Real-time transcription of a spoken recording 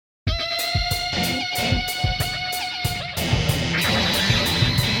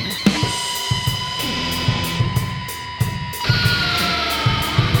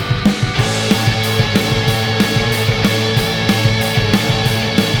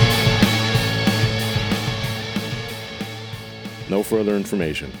No Further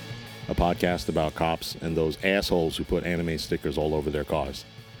Information, a podcast about cops and those assholes who put anime stickers all over their cars.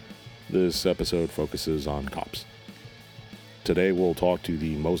 This episode focuses on cops. Today we'll talk to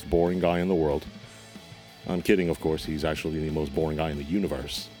the most boring guy in the world. I'm kidding, of course, he's actually the most boring guy in the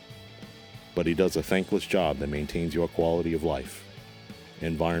universe. But he does a thankless job that maintains your quality of life.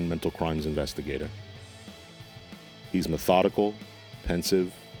 Environmental crimes investigator. He's methodical,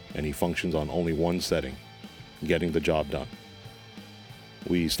 pensive, and he functions on only one setting, getting the job done.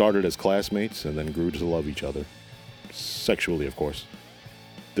 We started as classmates and then grew to love each other. Sexually, of course.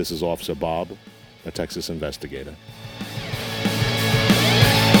 This is Officer Bob, a Texas investigator.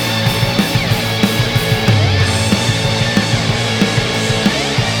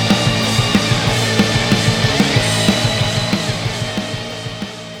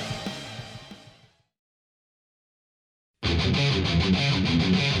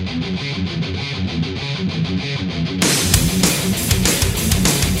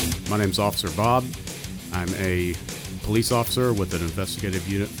 My name's Officer Bob. I'm a police officer with an investigative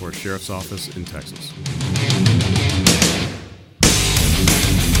unit for a sheriff's office in Texas.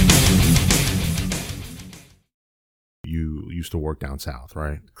 You used to work down south,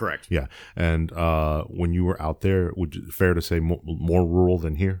 right? Correct. Yeah. And when you were out there, fair to say more rural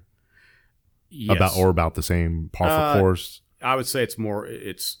than here? Yes. About the same par for course? I would say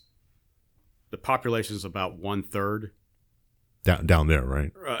the population is about 1/3 Down there,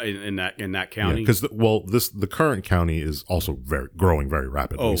 right? in that county. Because the current county is also growing very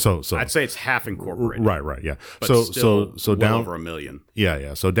rapidly. Oh, so I'd say it's half incorporated. Right, yeah. But so still well down over 1 million.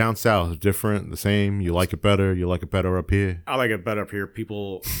 Yeah. So down south is different, the same. You like it better. You like it better up here. I like it better up here.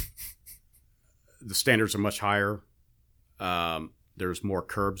 People, the standards are much higher. There's more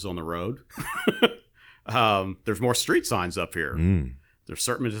curbs on the road. There's more street signs up here. There's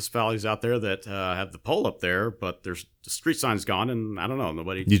certain municipalities out there that have the pole up there, but the street sign's gone, and I don't know,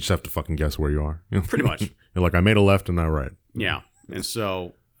 nobody. You just have to fucking guess where you are. Pretty much. You're like, I made a left and not a right. Yeah, and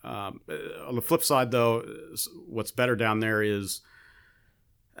so on the flip side, though, what's better down there is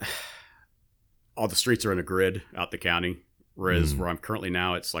all the streets are in a grid out the county, whereas where I'm currently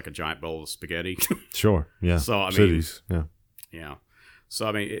now, it's like a giant bowl of spaghetti. Sure. Yeah. So I mean, cities. Yeah. Yeah. So,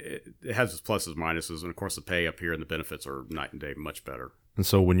 I mean, it has its pluses and minuses. And, of course, the pay up here and the benefits are night and day much better. And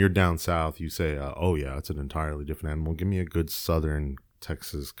so when you're down south, you say, oh, yeah, it's an entirely different animal. Give me a good southern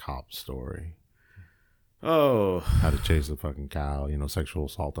Texas cop story. Oh. How to chase a fucking cow, sexual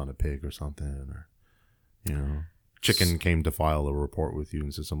assault on a pig or something. Or, chicken came to file a report with you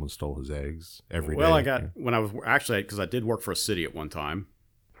and said someone stole his eggs every day. Well, when I was actually, because I did work for a city at one time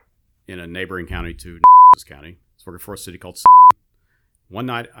in a neighboring county to County. I was working for a city called One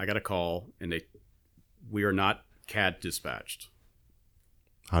night I got a call and we are not CAD dispatched.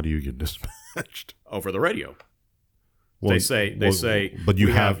 How do you get dispatched? Over the radio. Well, they say. But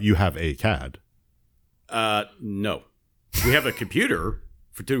you have a CAD. No, we have a computer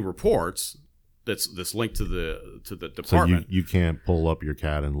for doing reports that's linked to the department. So you can't pull up your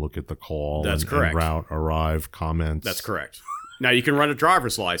CAD and look at the call. That's correct. And route, arrive, comments. That's correct. Now you can run a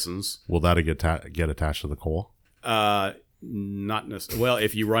driver's license. Will that get attached to the call? Not necessarily. Well,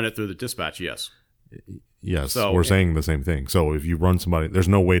 if you run it through the dispatch, yes. Yes, so, we're saying the same thing. So if you run somebody, there's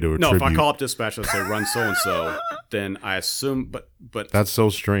no way to attribute. No, if I call up dispatch and say run so and so, then I assume. But that's so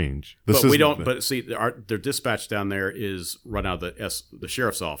strange. We don't. But see, their dispatch down there is run out of the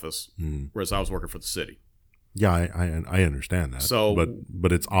sheriff's office, whereas I was working for the city. Yeah, I understand that. So,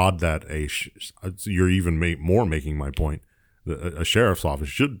 but it's odd that you're even more making my point. A sheriff's office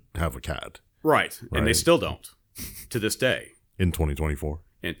should have a CAD, right? And they still don't to this day in 2024.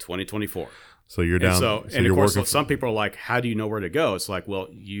 In 2024. So you're down. And of course, some people are like, "How do you know where to go?" It's like, well,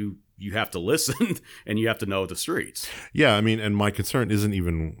 you have to listen and you have to know the streets. Yeah, I mean, and my concern isn't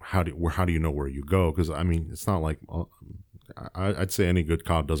even how do you know where you go, because I mean, it's not like I'd say any good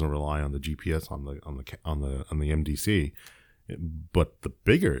cop doesn't rely on the GPS on the MDC, but the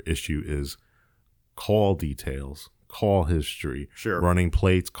bigger issue is call details. Call history, sure, running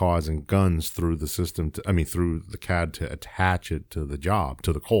plates, cars, and guns through the system. Through the CAD to attach it to the job,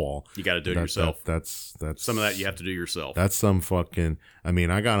 to the call. You got to do it yourself. That's some of that you have to do yourself. That's some fucking. I mean,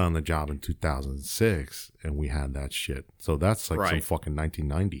 I got on the job in 2006, and we had that shit. So that's like some fucking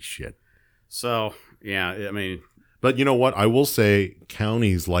 1990 shit. So yeah, I mean, but you know what? I will say,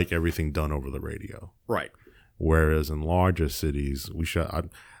 counties like everything done over the radio, right? Whereas in larger cities,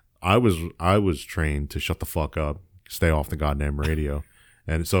 I was trained to shut the fuck up. Stay off the goddamn radio.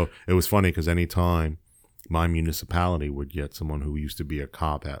 And so it was funny because anytime my municipality would get someone who used to be a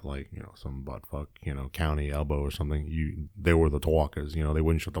cop at some buttfuck, county elbow or something, they were the talkers, they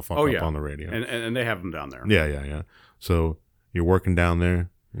wouldn't shut the fuck up on the radio. And they have them down there. Yeah. So You're working down there,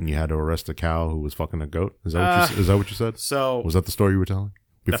 and you had to arrest a cow who was fucking a goat. Is that what you said? So was that the story you were telling?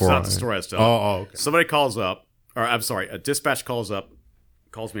 That's not the story I was telling. Oh, okay. Somebody calls up, or I'm sorry, a dispatch calls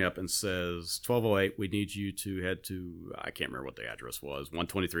me up and says, 1208, we need you to head to, I can't remember what the address was,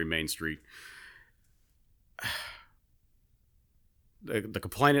 123 Main Street. The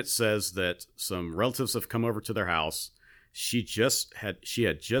complainant says that some relatives have come over to their house. She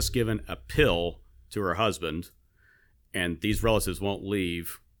had just given a pill to her husband, and these relatives won't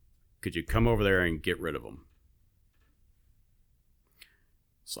leave. Could you come over there and get rid of them?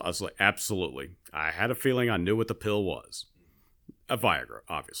 So I was like, absolutely. I had a feeling I knew what the pill was. A Viagra,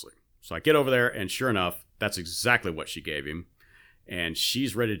 obviously. So I get over there, and sure enough, that's exactly what she gave him. And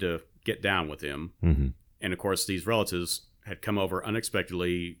she's ready to get down with him. Mm-hmm. And, of course, these relatives had come over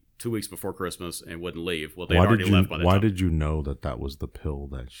unexpectedly 2 weeks before Christmas and wouldn't leave. Well, they'd already left by the time. Why did you know that was the pill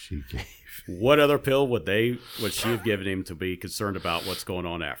that she gave? What other pill would she have given him to be concerned about what's going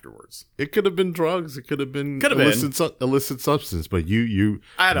on afterwards? It could have been drugs. It could have been illicit substance. But I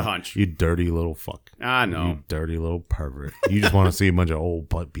had a hunch. You dirty little fuck. I know. You dirty little pervert. You just want to see a bunch of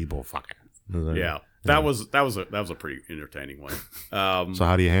old people fucking. Yeah. That was a pretty entertaining one. So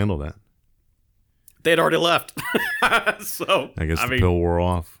how do you handle that? They'd already left. So I guess the pill wore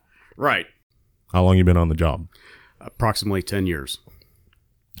off. Right. How long you been on the job? Approximately 10 years.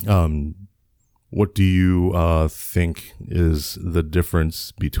 What do you think is the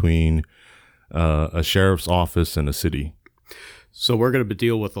difference between a sheriff's office and a city? So we're going to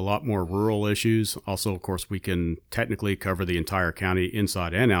deal with a lot more rural issues. Also, of course, we can technically cover the entire county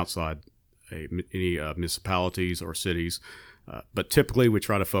inside and outside any municipalities or cities. But typically, we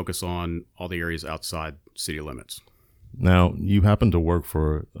try to focus on all the areas outside city limits. Now, you happen to work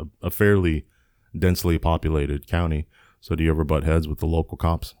for a fairly densely populated county. So do you ever butt heads with the local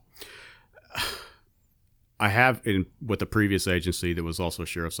cops? I have with the previous agency that was also a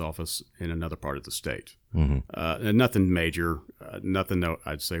sheriff's office in another part of the state. Mm-hmm. And nothing major, nothing that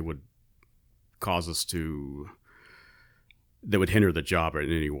I'd say would cause us that would hinder the job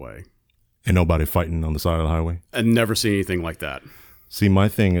in any way. And nobody fighting on the side of the highway? I've never seen anything like that. See, my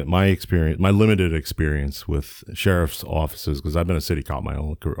limited experience with sheriff's offices, because I've been a city cop my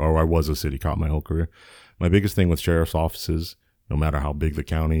whole career, or I was a city cop my whole career. My biggest thing with sheriff's offices, no matter how big the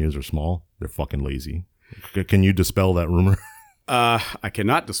county is or small, they're fucking lazy. Can you dispel that rumor? I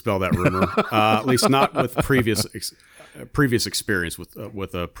cannot dispel that rumor, at least not with previous experience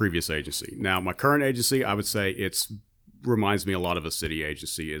with a previous agency. Now, my current agency, I would say reminds me a lot of a city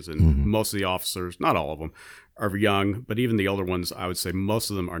agency is, and most of the officers, not all of them, are young, but even the older ones, I would say most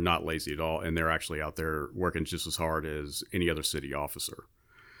of them are not lazy at all, and they're actually out there working just as hard as any other city officer,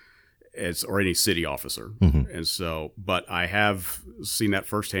 or any city officer. Mm-hmm. And so, but I have seen that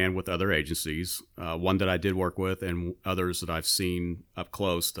firsthand with other agencies, one that I did work with, and others that I've seen up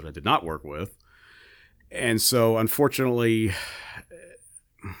close that I did not work with. And so, unfortunately,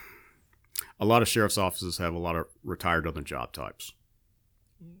 a lot of sheriff's offices have a lot of retired on their job types.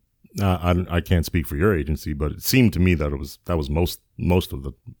 I can't speak for your agency, but it seemed to me that was most of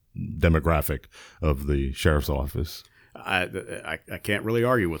the demographic of the sheriff's office. I can't really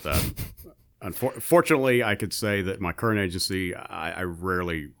argue with that. Unfortunately, I could say that my current agency, I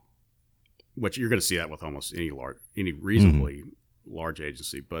rarely, which you're going to see that with almost any reasonably large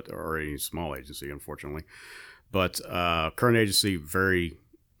agency, or any small agency, unfortunately. But current agency, very,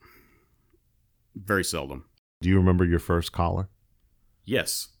 very seldom. Do you remember your first collar?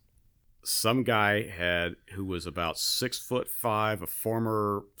 Yes. Some guy who was about 6'5", a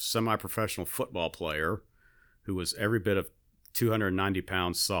former semi-professional football player, who was every bit of 290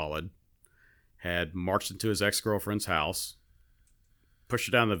 pounds solid, had marched into his ex-girlfriend's house, pushed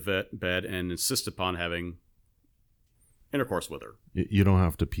her down the bed, and insisted upon having intercourse with her. You don't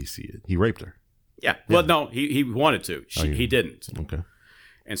have to PC it. He raped her. Yeah. Well, no, he wanted to. He didn't. Okay.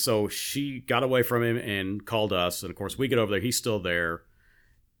 And so she got away from him and called us. And, of course, we get over there. He's still there.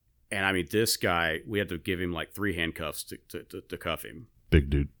 And, I mean, this guy, we had to give him like 3 handcuffs to cuff him. Big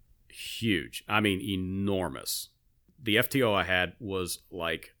dude. Huge. I mean, enormous. The FTO I had was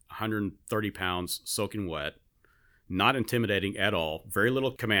like 130 pounds soaking wet, not intimidating at all, very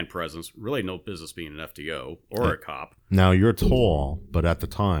little command presence, really no business being an FTO or a cop. Now, you're tall, but at the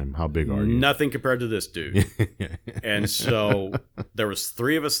time, how big are you? Nothing compared to this dude. And so there was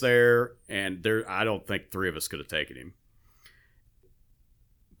 3 of us there, and I don't think 3 of us could have taken him.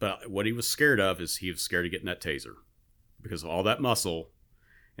 But what he was scared of is he was scared of getting that taser because of all that muscle.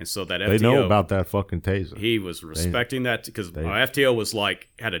 And so that FTO... They know about that fucking taser. He was respecting that because my FTO was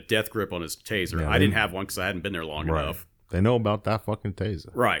had a death grip on his taser. I didn't have one because I hadn't been there long enough. They know about that fucking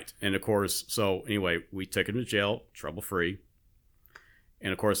taser. Right. And of course, so anyway, we took him to jail, trouble-free.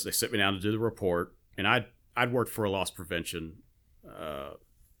 And of course, they sit me down to do the report. And I'd worked for a loss prevention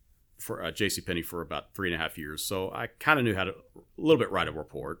for JCPenney for about 3.5 years, so I kind of knew how to a little bit write a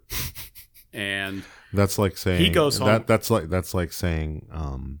report. And that's like saying he goes home. That's like saying,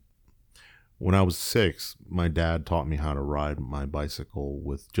 when I was 6, my dad taught me how to ride my bicycle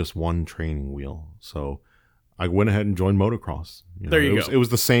with just one training wheel. So I went ahead and joined motocross. There you go. It was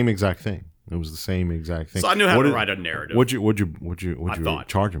the same exact thing. It was the same exact thing. So I knew how to write a narrative. What'd you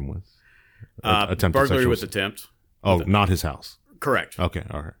charge him with? Attempted burglary with attempt. Oh, not his house. Correct. Okay,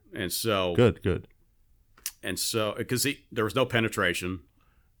 all right. And so good. And so because there was no penetration,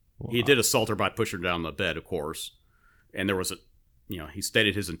 he did assault her by pushing her down the bed, of course, and there was he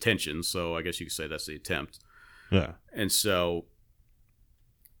stated his intentions, so I guess you could say that's the attempt. Yeah. And so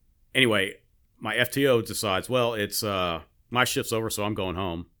anyway, my FTO decides, well, it's my shift's over, so I'm going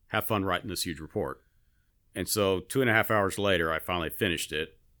home. Have fun writing this huge report. And so 2.5 hours later, I finally finished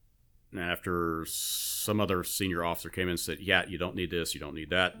it. And after some other senior officer came in and said, yeah, you don't need this, you don't need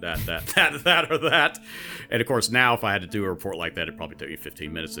that, or that. And of course, now if I had to do a report like that, it'd probably take me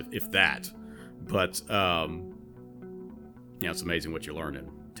 15 minutes, if that. But, it's amazing what you learn in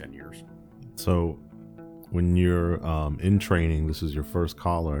 10 years. So when you're in training, this is your first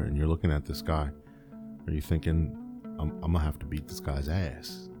collar, and you're looking at this guy, are you thinking, I'm going to have to beat this guy's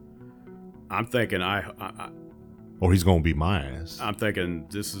ass? I'm thinking or he's going to beat my ass. I'm thinking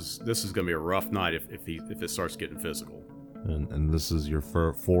this is going to be a rough night if it starts getting physical. And this is your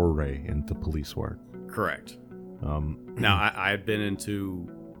foray into police work. Correct. Now I've been into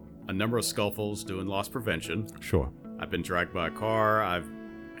a number of scuffles doing loss prevention. Sure. I've been dragged by a car. I've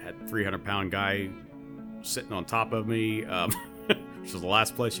had 300-pound guy sitting on top of me, which is the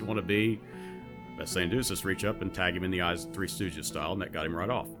last place you want to be. Best thing to do is just reach up and tag him in the eyes, Three Stooges style, and that got him right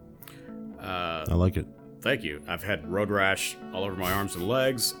off. I like it. Thank you. I've had road rash all over my arms and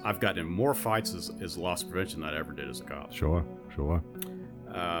legs. I've gotten in more fights as loss prevention than I ever did as a cop. Sure.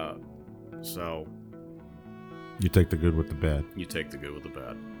 So you take the good with the bad. You take the good with the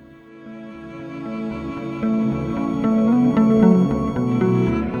bad.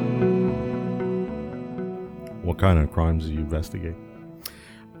 What kind of crimes do you investigate?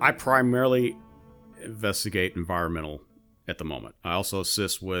 I primarily investigate environmental at the moment. I also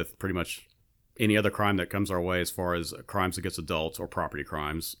assist with pretty much any other crime that comes our way as far as crimes against adults or property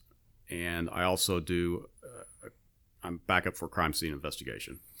crimes. And I also do, I'm backup for crime scene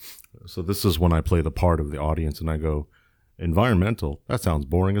investigation. So this is when I play the part of the audience and I go, environmental? That sounds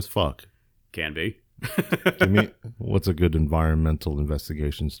boring as fuck. Can be. Give me, what's a good environmental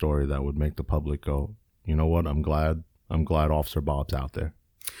investigation story that would make the public go, you know what, I'm glad Officer Bob's out there.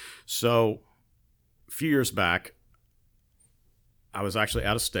 So a few years back, I was actually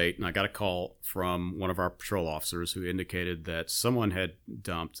out of state, and I got a call from one of our patrol officers who indicated that someone had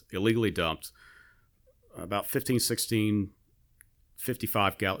illegally dumped about 15, 16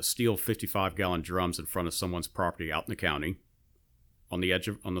 steel 55-gallon drums in front of someone's property out in the county, on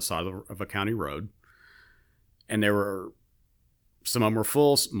the side of a county road. And some of them were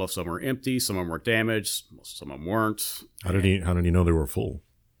full, most of them were empty, some of them were damaged, some of them weren't. How did he know they were full?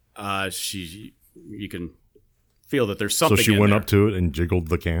 You can feel that there's something. So she in went there. up to it and jiggled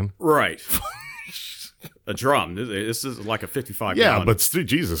the can. Right. A drum. This is like a 55 Yeah, gallon. but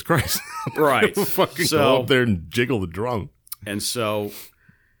Jesus Christ. Right. Fucking go up there and jiggle the drum. And so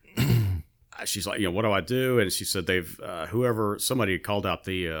she's like, what do I do? And she said somebody had called out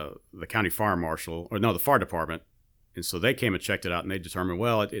the county fire marshal, or no, the fire department. And so they came and checked it out, and they determined,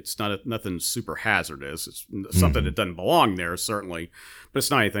 well, it's nothing super hazardous. It's something that doesn't belong there, certainly, but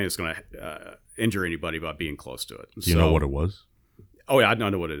it's not anything that's going to injure anybody by being close to it. Do you know what it was? Oh, yeah, I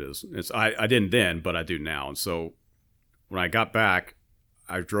know what it is. I didn't then, but I do now. And so when I got back,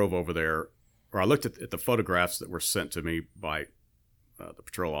 I drove over there, or I looked at the photographs that were sent to me by the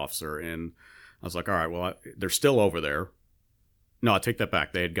patrol officer, and I was like, all right, well, they're still over there. No, I take that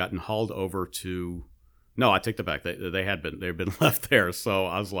back. They had gotten hauled over to... No, I take that back. They'd been left there. So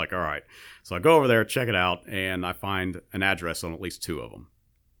I was like, all right. So I go over there, check it out, and I find an address on at least 2 of them.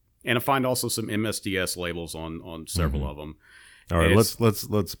 And I find also some MSDS labels on several of them. All right,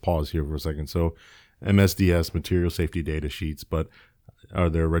 let's pause here for a second. So MSDS, material safety data sheets, but are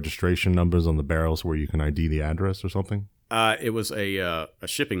there registration numbers on the barrels where you can ID the address or something? It was a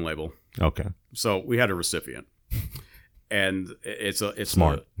shipping label. Okay. So we had a recipient. And it's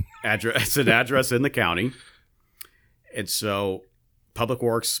smart address. It's an address in the county, and so Public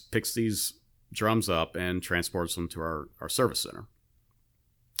Works picks these drums up and transports them to our service center.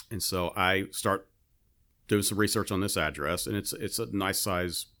 And so I start doing some research on this address, and it's a nice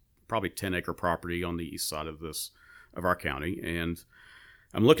size, probably 10-acre property on the east side of our county. And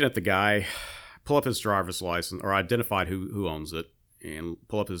I'm looking at the guy, pull up his driver's license, or identified who owns it, and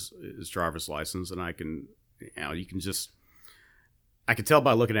pull up his driver's license, and I can, I can tell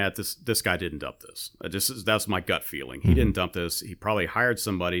by looking at it, this guy didn't dump this. That's my gut feeling. He didn't dump this. He probably hired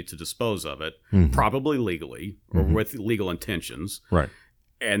somebody to dispose of it, probably legally or with legal intentions. Right.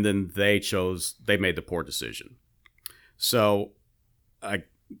 And then they made the poor decision. So I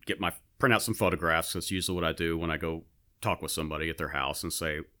print out some photographs. That's usually what I do when I go talk with somebody at their house and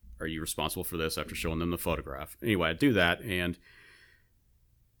say, are you responsible for this, after showing them the photograph? Anyway, I do that, and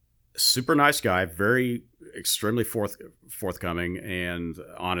super nice guy, extremely forthcoming and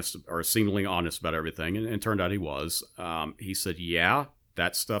honest, or seemingly honest about everything. And it turned out he was. He said, yeah,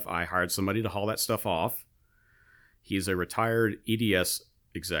 that stuff, I hired somebody to haul that stuff off. He's a retired EDS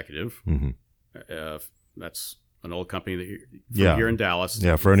executive. That's an old company here in Dallas.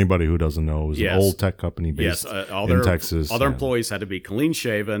 Yeah, for anybody who doesn't know, it was an old tech company based in Texas. All their employees had to be clean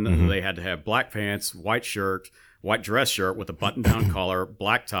shaven. They had to have black pants, white dress shirt with a button-down collar,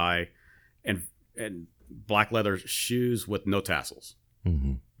 black tie, and black leather shoes with no tassels.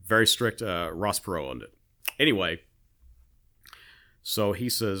 Very strict. Ross Perot owned it. Anyway, so he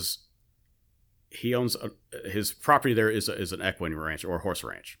says he owns his property there is an equine ranch or a horse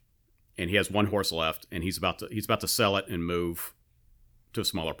ranch, and he has one horse left, and he's about to sell it and move to a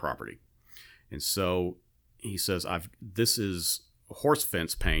smaller property. And so he says, this is horse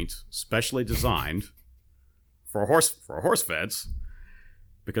fence paint, specially designed for a horse fence,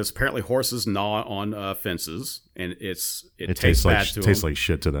 because apparently horses gnaw on fences, and it tastes bad to them. Tastes like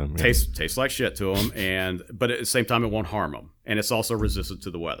shit to them. Yeah. Tastes like shit to them, but at the same time, it won't harm them, and it's also resistant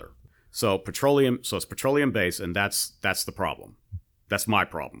to the weather. So it's petroleum based, and that's the problem. That's my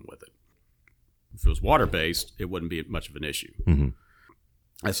problem with it. If it was water based, it wouldn't be much of an issue.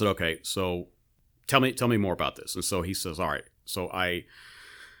 I said, okay, so tell me more about this. And so he says, all right. So I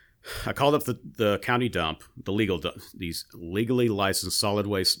called up the county dump, these legally licensed solid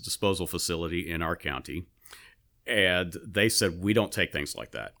waste disposal facility in our county, and they said, we don't take things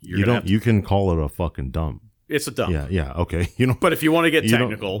like that. You can call it a fucking dump. It's a dump. Yeah, okay. But if you want to get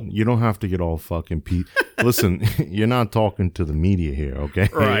technical, you don't have to get all fucking Listen, you're not talking to the media here, okay?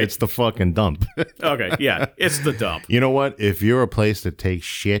 Right. It's the fucking dump. Okay, yeah, it's the dump. You know what? If you're a place that takes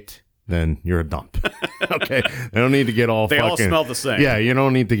shit, then you're a dump. Okay? They don't need to get all they fucking... all smell the same. Yeah, you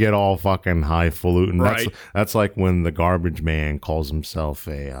don't need to get all fucking highfalutin. Right. That's like when the garbage man calls himself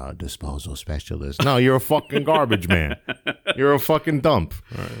a disposal specialist. No, you're a fucking garbage man. You're a fucking dump.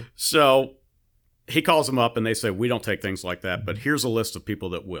 Right. So he calls them up, and they say, we don't take things like that, but here's a list of people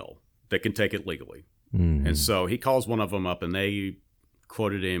that can take it legally. And so he calls one of them up, and they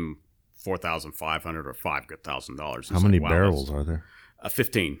quoted him $4,500 or $5,000. How many barrels are there?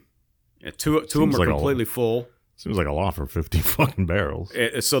 15. Two of them are completely full. Seems like a lot for 15 fucking barrels.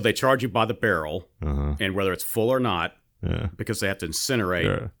 So they charge you by the barrel, and whether it's full or not, because they have to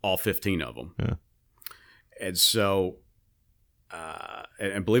incinerate all 15 of them. Yeah. And so,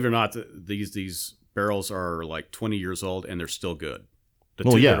 and believe it or not, these barrels are like 20 years old, and they're still good. The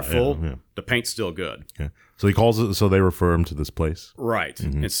two that are full, the paint's still good. Yeah. So he calls it. So they refer him to this place, right?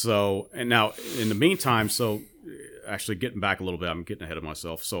 And now in the meantime, so actually getting back a little bit, I'm getting ahead of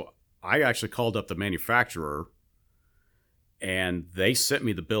myself. So I actually called up the manufacturer, and they sent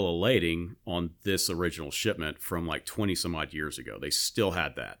me the bill of lading on this original shipment from like 20 some odd years ago. They still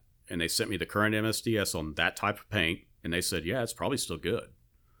had that, and they sent me the current MSDS on that type of paint, and they said, yeah, it's probably still good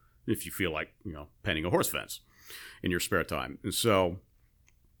if you feel like painting a horse fence in your spare time. And so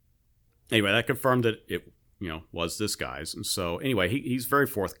anyway, that confirmed that it was this guy's. And so anyway, he's very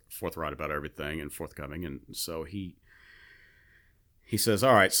forthright about everything and forthcoming. And so he says,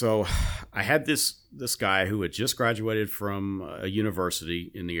 all right, so I had this guy who had just graduated from a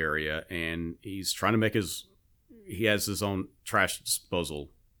university in the area, and he's trying to make he has his own trash disposal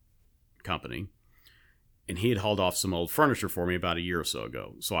company, and he had hauled off some old furniture for me about a year or so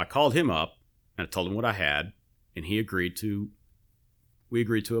ago. So I called him up, and I told him what I had, and we agreed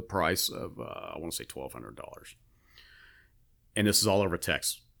to a price of, I want to say $1,200. And this is all over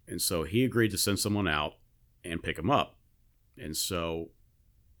text. And so he agreed to send someone out and pick him up. And so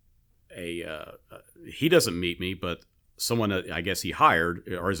he doesn't meet me, but someone that I guess he hired,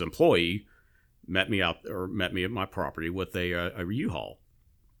 or his employee, met me at my property with a U-Haul.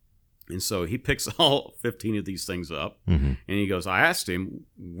 And so he picks all 15 of these things up, and he goes, I asked him,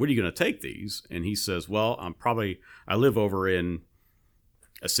 what are you going to take these? And he says, well, I live over in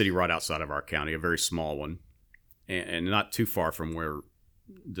a city right outside of our county, a very small one, and not too far from where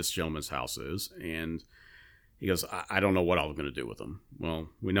this gentleman's house is. And He goes, I don't know what I was going to do with him. Well,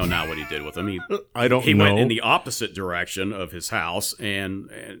 we know now what he did with him. He He went in the opposite direction of his house and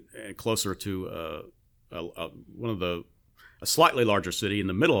closer to a slightly larger city in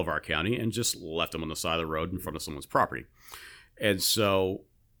the middle of our county, and just left him on the side of the road in front of someone's property. And so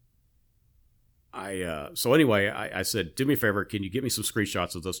I said, do me a favor, can you get me some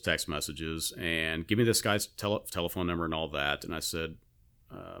screenshots of those text messages and give me this guy's telephone number and all that? And I said,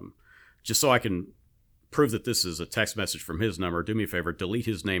 just so I can prove that this is a text message from his number, do me a favor, delete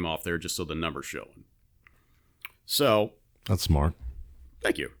his name off there just so the number's showing. So That's smart.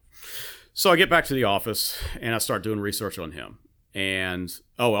 thank you. So I get back to the office and I start doing research on him. And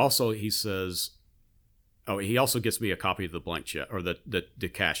also he says, he also gets me a copy of the blank check, or the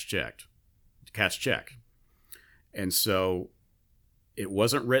cash check. And so it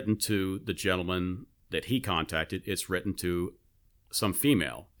wasn't written to the gentleman that he contacted. It's written to some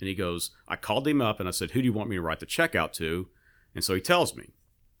female. And he goes, I called him up and I said, who do you want me to write the check out to? And so he tells me.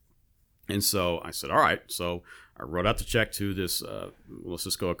 And so I said, all right. So I wrote out the check to this, let's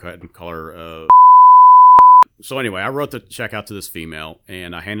just go ahead and call her. So anyway, I wrote the check out to this female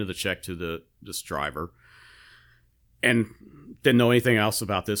and I handed the check to this driver, and didn't know anything else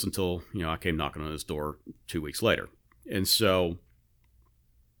about this until, I came knocking on his door 2 weeks later. And so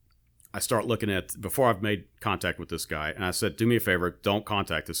I start looking at, before I've made contact with this guy, and I said, do me a favor, don't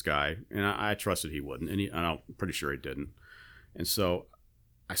contact this guy. And I trusted he wouldn't, and I'm pretty sure he didn't. And so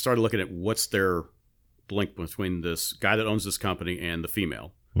I started looking at what's their link between this guy that owns this company and the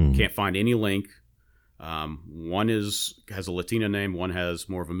female. Can't find any link. One has a Latina name, one has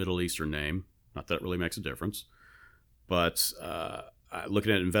more of a Middle Eastern name. Not that it really makes a difference. But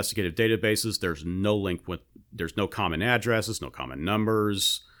looking at investigative databases, there's no link there's no common addresses, no common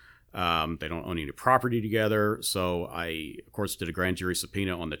numbers. They don't own any property together. So I, of course, did a grand jury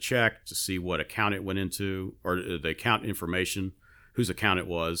subpoena on the check to see what account it went into, or the account information, whose account it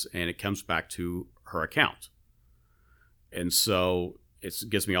was, and it comes back to her account. And so it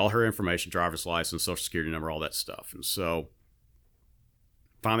gives me all her information, driver's license, social security number, all that stuff. And so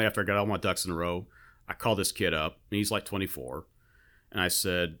finally, after I got all my ducks in a row, I called this kid up, and he's like 24. And I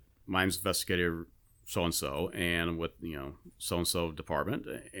said, my name's investigator so-and-so, and with, so-and-so department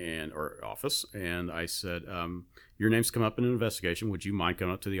or office. And I said, your name's come up in an investigation. Would you mind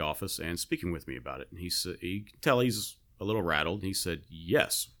coming up to the office and speaking with me about it? And he said, you can tell he's a little rattled. And he said,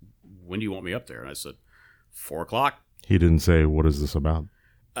 yes. When do you want me up there? And I said, 4:00. He didn't say, what is this about?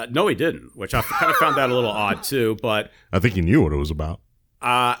 No, he didn't, which I kind of found that a little odd too. But I think he knew what it was about.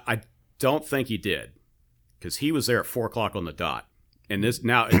 I don't think he did, because he was there at 4:00 on the dot. And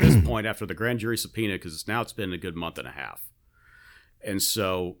at this point, after the grand jury subpoena, because it's been a good month and a half. And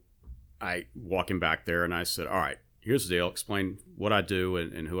so I walk him back there and I said, all right, here's the deal. Explain what I do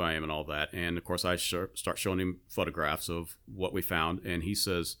and who I am and all that. And of course, I start showing him photographs of what we found. And he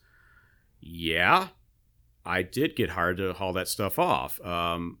says, yeah, I did get hired to haul that stuff off.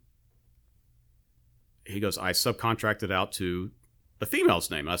 He goes, I subcontracted out to the female's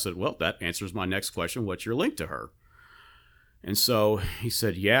name. I said, well, that answers my next question. What's your link to her? And so he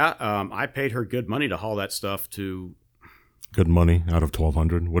said, yeah, I paid her good money to haul that stuff to... Good money out of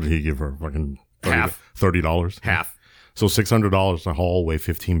 $1,200. What did he give her? Fucking $30? Half. So $600 to haul away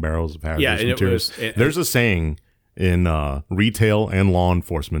 15 barrels of hazardous materials. There's a saying in retail and law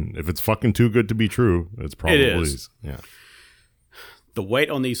enforcement: if it's fucking too good to be true, it's probably is. Yeah. The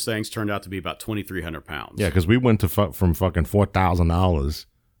weight on these things turned out to be about 2,300 pounds. Yeah, because we went to from fucking $4,000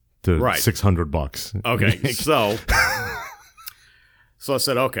 to $600. Okay, so I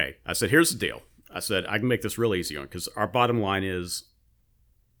said, okay. I said, here's the deal. I said, I can make this real easy on, because our bottom line is,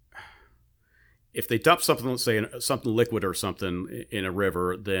 if they dump something, let's say something liquid or something in a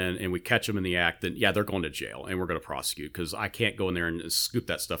river, and we catch them in the act, then yeah, they're going to jail and we're going to prosecute, because I can't go in there and scoop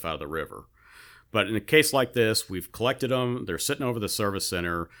that stuff out of the river. But in a case like this, we've collected them. They're sitting over the service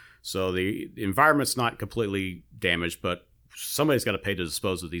center. So the environment's not completely damaged, but somebody's got to pay to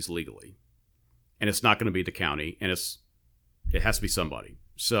dispose of these legally. And it's not going to be the county, and it has to be somebody.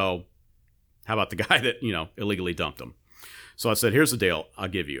 So how about the guy that, illegally dumped them? So I said, here's the deal I'll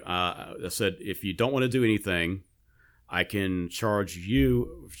give you. I said, if you don't want to do anything, I can charge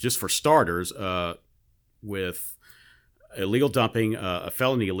you, just for starters, with illegal dumping, a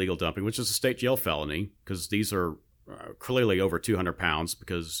felony illegal dumping, which is a state jail felony, because these are clearly over 200 pounds,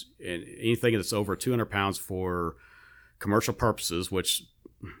 because anything that's over 200 pounds for commercial purposes, which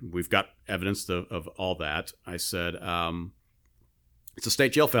we've got evidence of all that. I said, it's a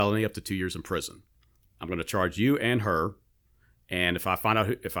state jail felony up to 2 years in prison. I'm going to charge you and her. And if I find out,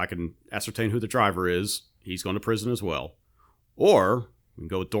 if I can ascertain who the driver is, he's going to prison as well. Or we can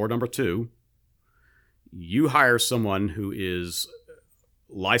go with door number 2. you hire someone who is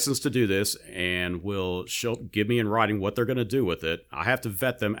licensed to do this and will give me in writing what they're going to do with it. I have to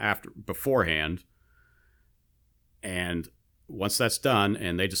vet them beforehand. And once that's done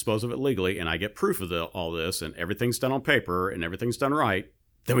and they dispose of it legally and I get proof of all this and everything's done on paper and everything's done right,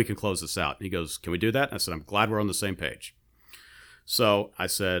 then we can close this out. And he goes, can we do that? And I said, I'm glad we're on the same page. So I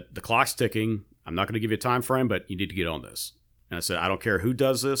said, the clock's ticking. I'm not going to give you a time frame, but you need to get on this. And I said, I don't care who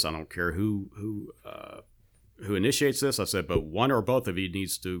does this. I don't care who initiates this. I said, but one or both of you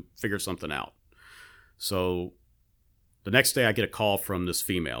needs to figure something out. So the next day I get a call from this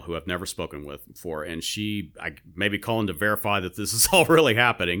female who I've never spoken with before. And I maybe calling to verify that this is all really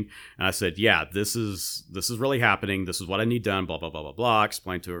happening. And I said, yeah, this is really happening. This is what I need done, blah, blah, blah, blah, blah. I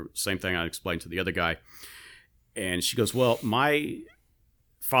explained to her, same thing I explained to the other guy. And she goes, well, my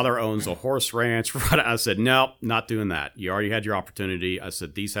father owns a horse ranch. I said, no, not doing that. You already had your opportunity. I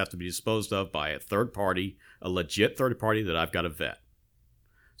said, these have to be disposed of by a third party, a legit third party that I've got to vet.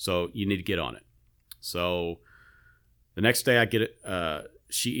 So you need to get on it. So the next day I get it.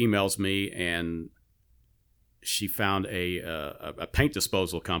 She emails me and she found a paint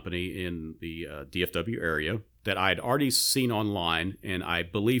disposal company in the DFW area that I had already seen online and I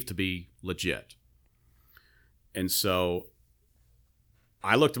believed to be legit. And so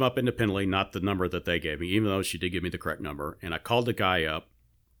I looked them up independently, not the number that they gave me, even though she did give me the correct number. And I called the guy up.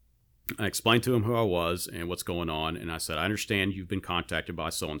 I explained to him who I was and what's going on. And I said, I understand you've been contacted by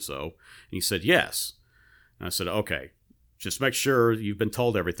so-and-so. And he said, yes. And I said, okay, just make sure you've been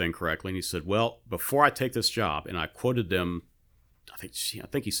told everything correctly. And he said, well, before I take this job, and I quoted them, I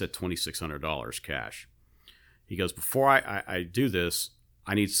think he said $2,600 cash. He goes, before I do this,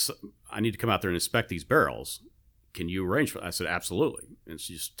 I need to come out there and inspect these barrels. Can you arrange for that? I said, absolutely. And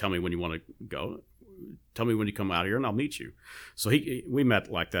she just tell me when you want to go. Tell me when you come out here and I'll meet you. So we met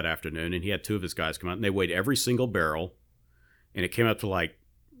like that afternoon and he had two of his guys come out and they weighed every single barrel and it came up to like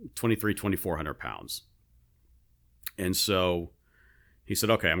 2,400 pounds. And so he said,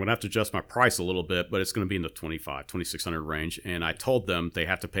 okay, I'm going to have to adjust my price a little bit, but it's going to be in the 2,600 range. And I told them they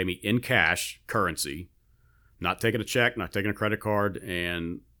have to pay me in cash currency, not taking a check, not taking a credit card,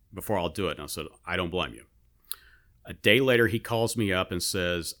 and before I'll do it. And I said, I don't blame you. A day later, he calls me up and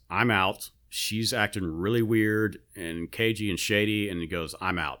says, I'm out. She's acting really weird and cagey and shady. And he goes,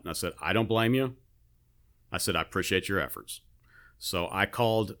 I'm out. And I said, I don't blame you. I said, I appreciate your efforts. So I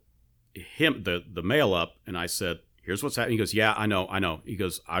called him, the mail up, and I said, here's what's happening. He goes, yeah, I know. He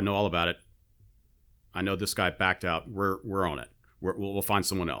goes, I know all about it. I know this guy backed out. We're on it. We'll find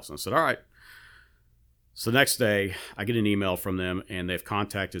someone else. And I said, all right. So the next day, I get an email from them, and they've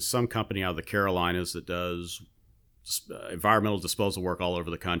contacted some company out of the Carolinas that does environmental disposal work all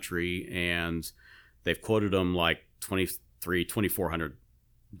over the country, and they've quoted them like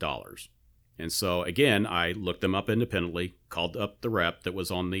 $2,400. And so again, I looked them up independently, called up the rep that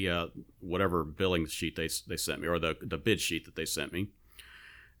was on the whatever billing sheet they sent me, or the bid sheet that they sent me,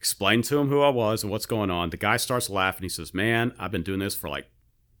 explained to him who I was and what's going on. The guy starts laughing. He says, man, I've been doing this for like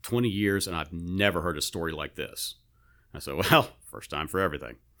 20 years and I've never heard a story like this. I said, well, first time for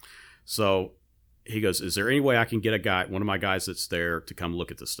everything. So he goes, is there any way I can get one of my guys that's there to come look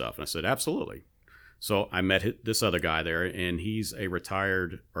at this stuff? And I said, absolutely. So I met this other guy there, and he's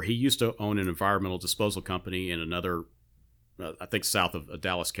he used to own an environmental disposal company in another, I think south of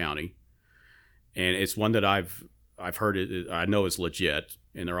Dallas County. And it's one that I've heard I know is legit,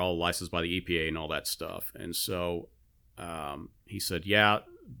 and they're all licensed by the EPA and all that stuff. And so he said, yeah,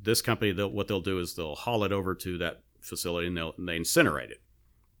 this company, what they'll do is they'll haul it over to that facility and they incinerate it.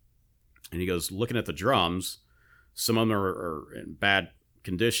 And he goes, looking at the drums, some of them are in bad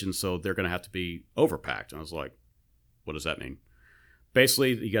condition, so they're going to have to be overpacked. And I was like, what does that mean?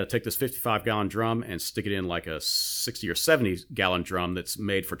 Basically, you got to take this 55-gallon drum and stick it in like a 60 or 70-gallon drum that's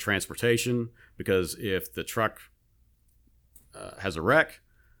made for transportation, because if the truck has a wreck,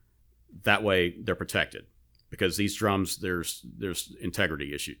 that way they're protected. Because these drums, there's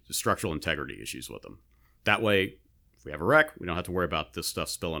integrity issues, structural integrity issues with them. That way, if we have a wreck, we don't have to worry about this stuff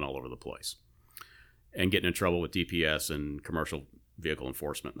spilling all over the place and getting in trouble with DPS and commercial vehicle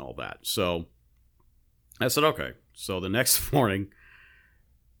enforcement and all that. So I said, okay. So the next morning,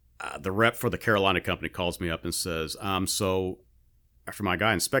 the rep for the Carolina company calls me up and says, so after my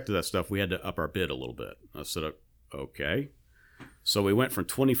guy inspected that stuff, we had to up our bid a little bit. I said, okay. So we went from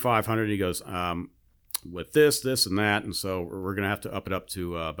 $2,500. He goes, with this, and that. And so we're going to have to up it up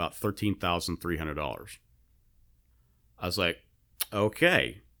to about $13,300. I was like,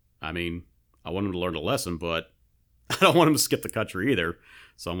 okay. I mean, I want him to learn a lesson, but I don't want him to skip the country either.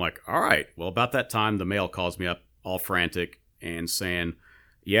 So I'm like, all right. Well, about that time, the mail calls me up all frantic and saying,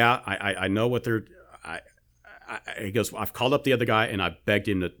 yeah, I know what he goes, I've called up the other guy and I begged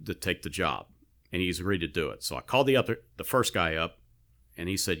him to take the job, and he's agreed to do it. So I called the first guy up, and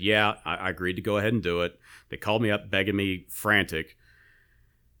he said, yeah, I agreed to go ahead and do it. They called me up, begging me, frantic.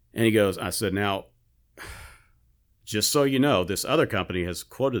 And he goes, I said, now, just so you know, this other company has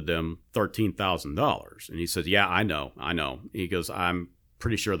quoted them $13,000. And he said, yeah, I know. He goes, I'm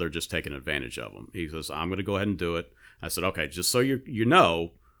pretty sure they're just taking advantage of them. He goes, I'm going to go ahead and do it. I said, okay, just so you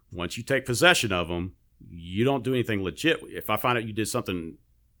know, once you take possession of them, you don't do anything legit. If I find out you did something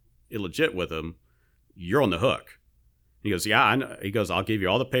illegit with them, you're on the hook. He goes, yeah, I know. He goes, I'll give you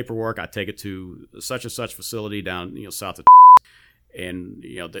all the paperwork. I take it to such and such facility down, south of, and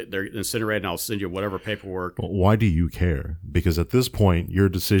they're incinerated. And I'll send you whatever paperwork. Well, why do you care? Because at this point, your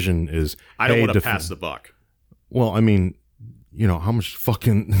decision is, I don't want to pass the buck. Well, I mean, how much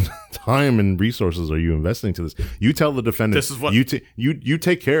fucking time and resources are you investing to this? You tell the defendant, this is what you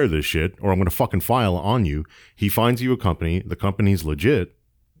take care of this shit, or I'm going to fucking file on you. He finds you a company. The company's legit.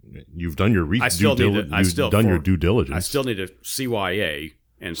 You've done your your due diligence. I still need a CYA,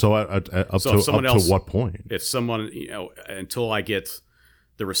 and so up to what point? If someone, until I get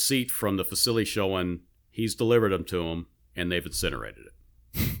the receipt from the facility showing he's delivered them to him and they've incinerated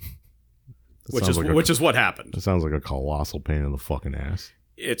it, which is what happened. It sounds like a colossal pain in the fucking ass.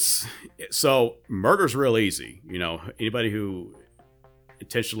 So murder's real easy. Anybody who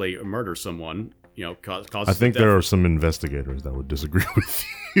intentionally murders someone. I think there are some investigators that would disagree with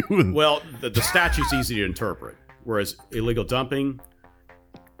you. Well, the statute's easy to interpret, whereas illegal dumping,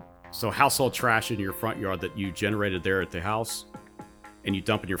 so household trash in your front yard that you generated there at the house and you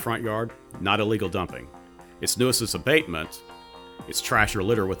dump in your front yard, not illegal dumping. It's nuisance abatement. It's trash or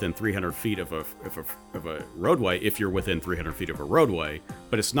litter within 300 feet of a roadway if you're within 300 feet of a roadway,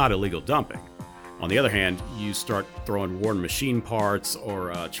 but it's not illegal dumping. On the other hand, you start throwing worn machine parts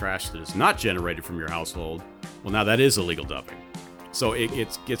or trash that is not generated from your household. Well, now that is illegal dumping. So it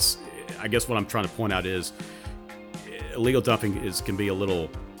gets. I guess what I'm trying to point out is illegal dumping can be a little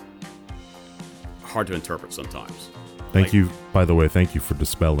hard to interpret sometimes. Thank you, by the way. Thank you for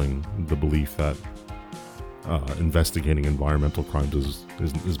dispelling the belief that investigating environmental crimes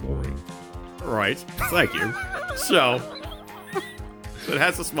is boring. Right. Thank you. So it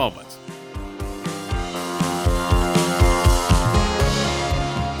has its moments.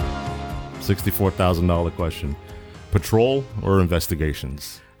 $64,000 question. Patrol or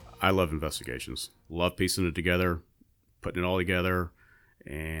investigations? I love investigations. Love piecing it together, putting it all together,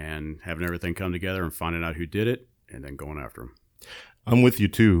 and having everything come together and finding out who did it, and then going after them. I'm with you,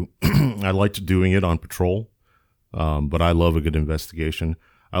 too. I liked doing it on patrol, but I love a good investigation.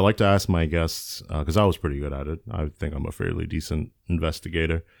 I like to ask my guests, because I was pretty good at it. I think I'm a fairly decent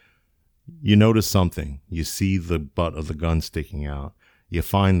investigator. You notice something. You see the butt of the gun sticking out. You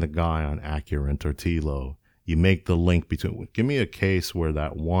find the guy on Accurant or TLO. You make the link between. Give me a case where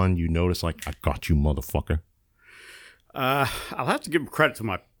that one you notice, like, I got you, motherfucker. I'll have to give credit to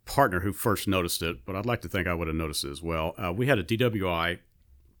my partner who first noticed it, but I'd like to think I would have noticed it as well. We had a DWI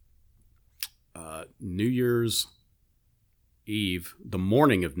New Year's Eve, the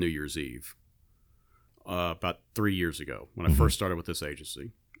morning of New Year's Eve, about 3 years ago when I first started with this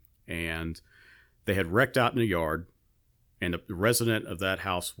agency. And they had wrecked out in the yard. And the resident of that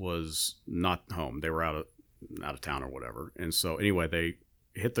house was not home. They were out of town or whatever. And so anyway, they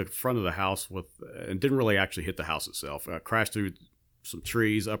hit the front of the house and didn't really actually hit the house itself. Crashed through some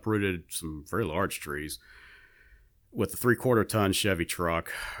trees, uprooted some very large trees with a 3/4-ton Chevy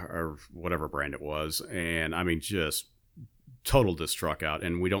truck or whatever brand it was. And I mean, just totaled this truck out.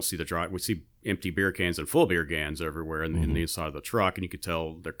 And we don't see the drive. We see empty beer cans and full beer cans everywhere in the inside of the truck. And you could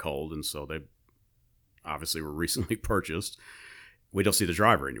tell they're cold. And so they obviously were recently purchased. We don't see the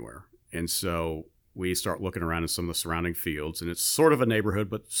driver anywhere. And so we start looking around in some of the surrounding fields, and it's sort of a neighborhood,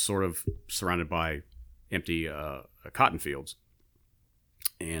 but sort of surrounded by empty cotton fields.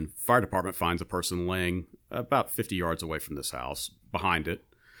 And fire department finds a person laying about 50 yards away from this house, behind it,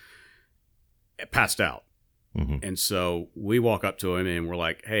 passed out. And so we walk up to him and we're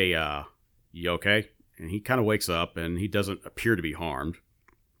like, hey, you okay? And he kind of wakes up and he doesn't appear to be harmed.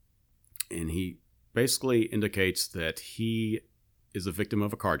 And he basically indicates that he is a victim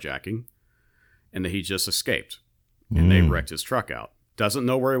of a carjacking and that he just escaped and they wrecked his truck out. Doesn't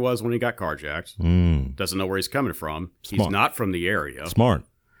know where he was when he got carjacked. Doesn't know where he's coming from. Smart. He's not from the area. Smart.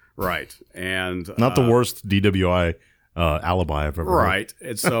 Right. And not the worst DWI alibi I've ever heard.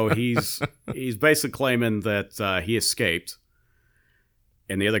 And so he's basically claiming that he escaped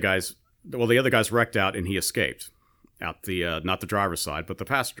and the other guys wrecked out and he escaped out the not the driver's side, but the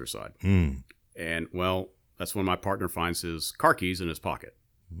passenger side. And, well, that's when my partner finds his car keys in his pocket.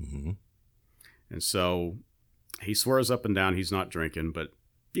 And so he swears up and down he's not drinking, but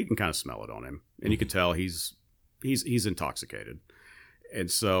you can kind of smell it on him. And you can tell he's intoxicated.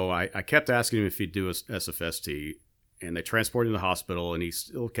 And so I kept asking him if he'd do a SFST, and they transported him to the hospital, and he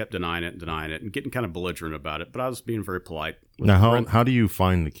still kept denying it and getting kind of belligerent about it. But I was being very polite. Now, how do you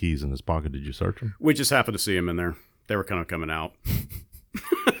find the keys in his pocket? Did you search them? We just happened to see him in there. They were kind of coming out.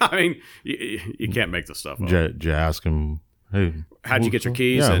 I mean, you can't make this stuff up. Did you ask him, hey, how'd you get your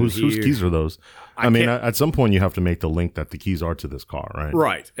keys? Yeah, And whose keys are those? I mean, at some point you have to make the link that the keys are to this car, right?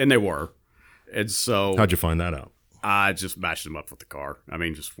 Right, and they were. And so how'd you find that out? I just matched them up with the car. I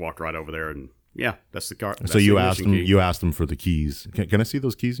mean, just walked right over there, and yeah, that's the car. So you asked him. You asked him for the keys. Can I see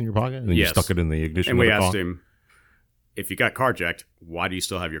those keys in your pocket? And then yes. You stuck it in the ignition. And we of the asked car? him, if you got carjacked, why do you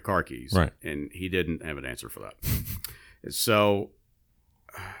still have your car keys? Right. And he didn't have an answer for that. So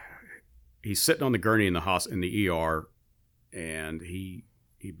he's sitting on the gurney in the ER, and he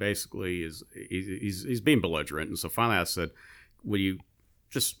basically he's being belligerent. And so finally I said, will you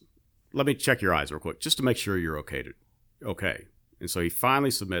just let me check your eyes real quick just to make sure you're okay. And so he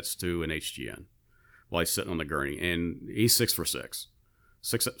finally submits to an HGN while he's sitting on the gurney, and he's 6 for 6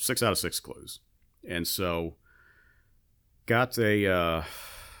 out of 6 clues. And so got a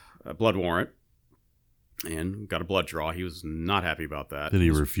blood warrant and got a blood draw. He was not happy about that. Did he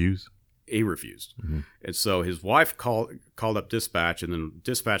refuse? He refused. Mm-hmm. And so his wife called up dispatch, and then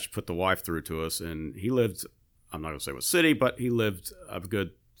dispatch put the wife through to us. And he lived, I'm not going to say what city, but he lived a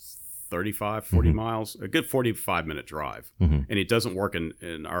good 35, 40 mm-hmm. miles, a good 45-minute drive. Mm-hmm. And he doesn't work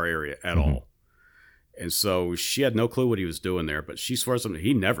in our area at mm-hmm. all. And so she had no clue what he was doing there, but she swears to me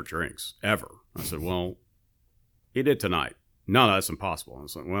he never drinks, ever. I said, well, he did tonight. No, that's impossible. I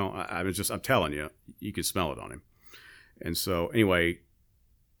was like, well, I'm telling you, you can smell it on him. And so anyway,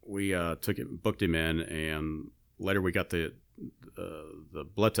 we booked him in, and later we got the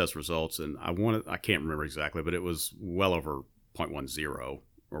blood test results, and I can't remember exactly, but it was well over 0.10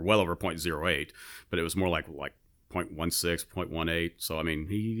 or well over 0.08, but it was more like 0.16, 0.18. So I mean,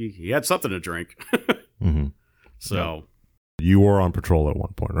 he had something to drink. mm-hmm. So you were on patrol at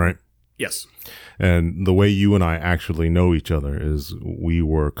one point, right? Yes. And the way you and I actually know each other is we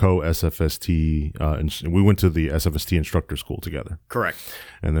were co-SFST, and we went to the SFST instructor school together. Correct.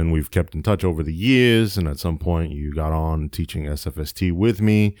 And then we've kept in touch over the years, and at some point you got on teaching SFST with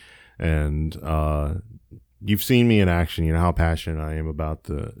me, and you've seen me in action. You know how passionate I am about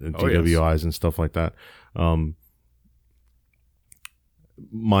the DWIs yes. and stuff like that.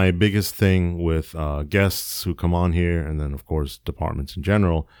 My biggest thing with guests who come on here, and then of course departments in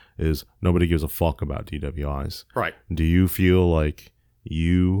general, is nobody gives a fuck about DWIs. Right. Do you feel like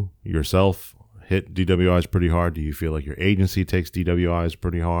you yourself hit DWIs pretty hard? Do you feel like your agency takes DWIs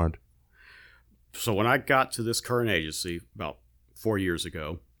pretty hard? So when I got to this current agency about 4.5 years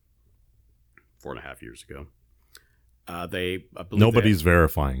ago, nobody's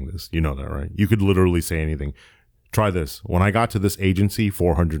verifying this. You know that, right? You could literally say anything. Try this. When I got to this agency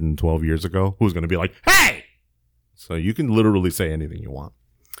 412 years ago, who's going to be like, hey! So you can literally say anything you want.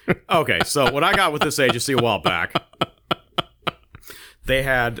 Okay, so when I got with this agency a while back, they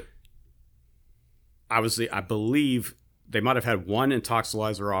had, I believe they might have had one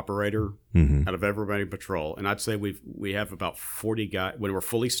intoxilizer operator mm-hmm. out of everybody in patrol. And I'd say we have about 40 guys, when we're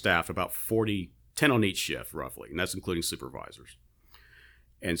fully staffed, about 10 on each shift, roughly. And that's including supervisors.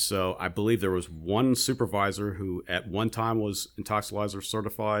 And so I believe there was one supervisor who at one time was intoxilizer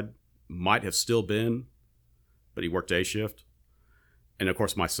certified, might have still been, but he worked day shift. And of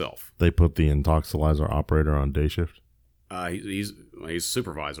course, myself. They put the intoxilizer operator on day shift? He's a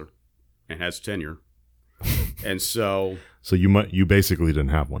supervisor and has tenure. And so... So you basically didn't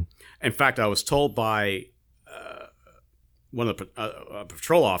have one. In fact, I was told by one of the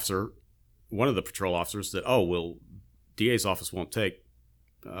patrol officer, one of the patrol officers that, DA's office won't take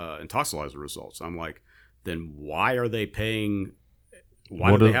intoxilizer results. I'm like, then why are they paying? Why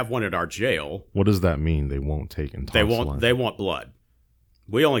do they have one at our jail? What does that mean? They won't take intoxilizer. They want blood.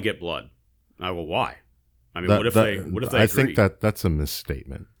 We only get blood. I go, why? I mean, what if they I think that's a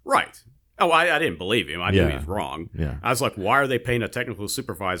misstatement. Right. Oh, I didn't believe him. I knew he was wrong. Yeah. I was like, why are they paying a technical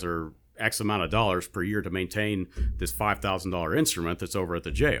supervisor X amount of dollars per year to maintain this $5,000 instrument that's over at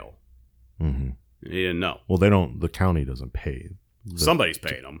the jail? Mm-hmm. He didn't know. Well, the county doesn't pay. Somebody's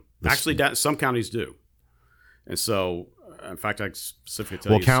paying them. Actually, some counties do. And so, in fact, I specifically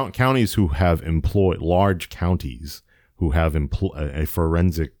tell you. Well, counties who have large counties who have a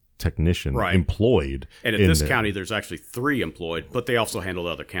forensic technician employed. And at this county, there's actually 3 employed, but they also handle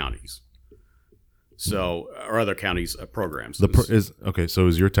other counties. So, or other counties' programs. So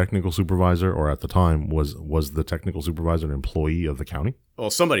is your technical supervisor, or at the time was the technical supervisor an employee of the county? Well,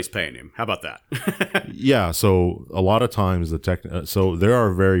 somebody's paying him. How about that? Yeah. So a lot of times so there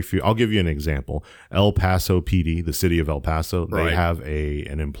are very few. I'll give you an example. El Paso PD, the city of El Paso, they Right. have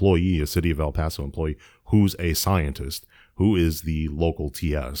an employee, a city of El Paso employee, who's a scientist, who is the local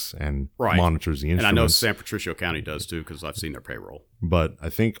TS and Right. monitors the And instruments. I know San Patricio County does too, because I've seen their payroll. But I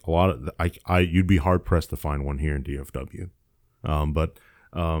think a lot of you'd be hard pressed to find one here in DFW.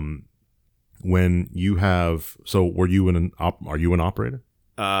 When you have, so were you are you an operator?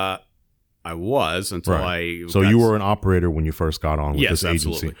 I was until Right. I. So got- you were an operator when you first got on with Yes, this agency.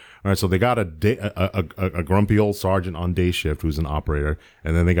 absolutely. All right. So they got a grumpy old sergeant on day shift who's an operator,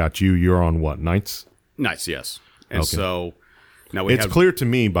 and then they got you. You're on what, nights? Nice, yes. And Okay. so now we It's have. clear to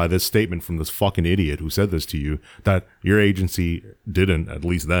me by this statement from this fucking idiot who said this to you that your agency didn't, at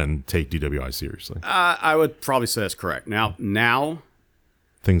least then, take DWI seriously. I would probably say that's correct. Now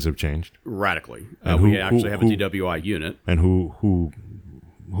Things have changed. radically, And we who- actually who- have who- a DWI unit. And who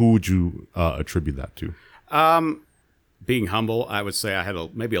would you attribute that to? Being humble, I would say I had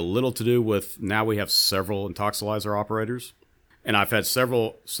maybe a little to do with. Now we have several intoxilizer operators, and I've had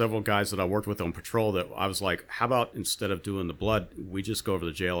several guys that I worked with on patrol that I was like, "How about instead of doing the blood, we just go over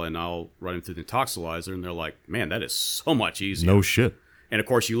to the jail and I'll run him through the intoxilizer?" And they're like, "Man, that is so much easier." No shit. And of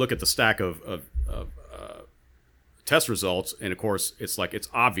course, you look at the stack of test results, and of course, it's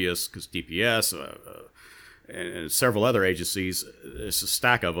obvious because DPS and several other agencies, it's a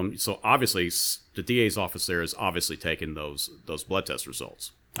stack of them. So obviously, the DA's office there is obviously taking those blood test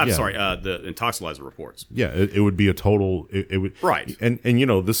results. I'm Yeah. sorry, the intoxilizer reports. Yeah, it would be a total. It would Right. And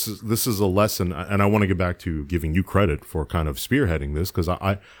this is a lesson, and I want to get back to giving you credit for kind of spearheading this because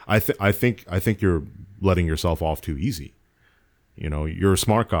I think you're letting yourself off too easy. You know, you're a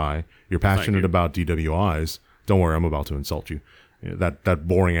smart guy. You're passionate you. about DWIs. Don't worry, I'm about to insult you. That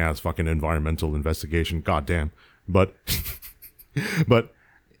boring ass fucking environmental investigation. Goddamn. But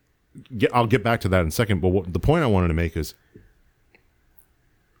I'll get back to that in a second. But the point I wanted to make is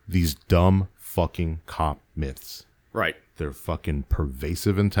these dumb fucking cop myths. Right. They're fucking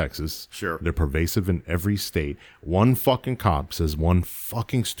pervasive in Texas. Sure. They're pervasive in every state. One fucking cop says one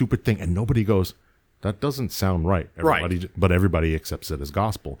fucking stupid thing, and nobody goes, that doesn't sound right. But everybody accepts it as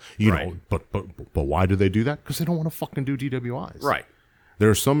gospel. You Right. know, but why do they do that? Because they don't want to fucking do DWIs. Right. There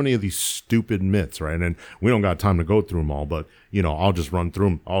are so many of these stupid myths, right? And we don't got time to go through them all, but, you know, I'll just run through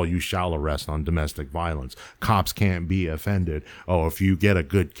them. Oh, you shall arrest on domestic violence. Cops can't be offended. Oh, if you get a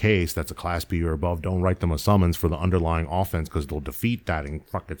good case that's a Class B or above, don't write them a summons for the underlying offense because they'll defeat that in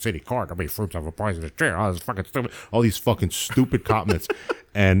fucking city court. There'll be fruits of a poisonous tree. Oh, it's fucking stupid. All these fucking stupid cop myths.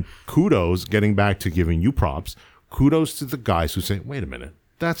 And kudos, getting back to giving you props, kudos to the guys who say, wait a minute,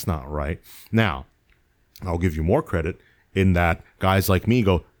 that's not right. Now, I'll give you more credit in that guys like me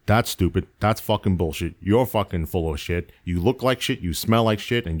go, that's stupid. That's fucking bullshit. You're fucking full of shit. You look like shit. You smell like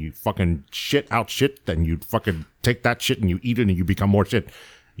shit. And you fucking shit out shit. Then you fucking take that shit and you eat it and you become more shit.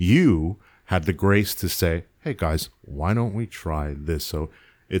 You had the grace to say, hey guys, why don't we try this? So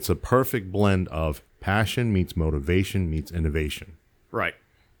it's a perfect blend of passion meets motivation meets innovation. Right.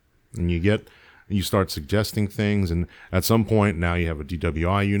 And you start suggesting things, and at some point now you have a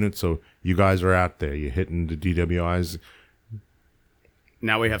DWI unit, so you guys are out there, you're hitting the DWIs.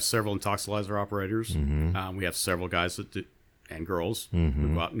 Now we have several intoxilizer operators. We have several guys and girls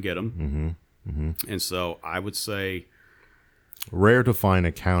who go out and get them. And so I would say, Rare to find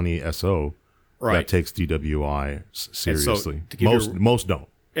a county SO that right. takes DWI seriously. to give you- Most don't.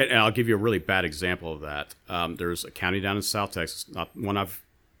 And I'll give you a really bad example of that. There's a county down in South Texas, not one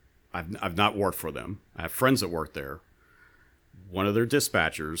I've not worked for them. I have friends that work there. One of their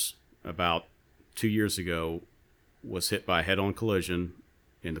dispatchers, about 2 years ago, was hit by a head-on collision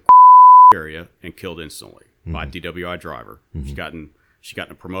in the area and killed instantly by a DWI driver. She got in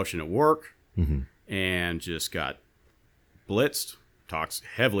a promotion at work and just got blitzed,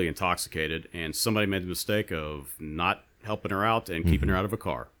 heavily intoxicated, and somebody made the mistake of not helping her out and keeping her out of a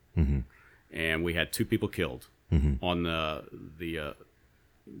car. And we had 2 people killed on the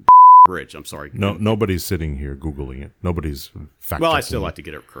bridge. I'm sorry. No, nobody's sitting here Googling it. Nobody's fact. Well, I still like to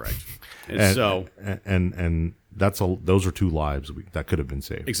get it correct. And those are 2 lives that could have been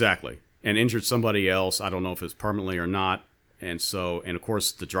saved. Exactly. And injured somebody else. I don't know if it's permanently or not. And of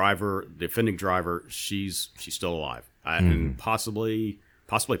course, the offending driver, she's still alive and possibly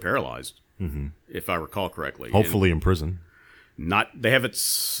paralyzed, if I recall correctly. Hopefully in prison. They haven't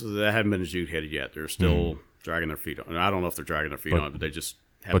been adjudicated yet. They're still dragging their feet on. And I don't know if they're dragging their feet on it, but they just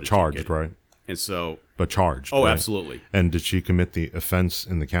haven't. But charged, adjudicated. right? And so, But charged. oh, right? absolutely. And did she commit the offense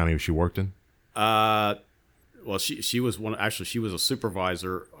in the county she worked in? Well, she was one. Actually, she was a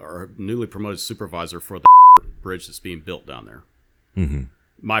supervisor or newly promoted supervisor for the bridge that's being built down there. Mm-hmm.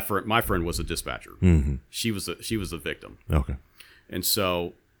 My friend was a dispatcher. Mm-hmm. She was the victim. Okay. And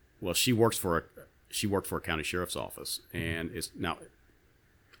so, well, she worked for a county sheriff's office, and it's now.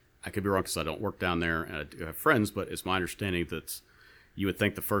 I could be wrong because I don't work down there, and I do have friends, but it's my understanding that you would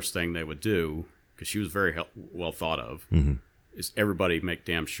think the first thing they would do, because she was very well thought of, Mm-hmm. is everybody make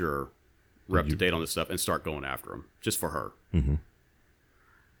damn sure we're up to date on this stuff and start going after them just for her. Mm-hmm.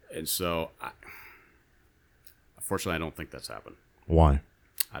 And so, unfortunately, I don't think that's happened. Why?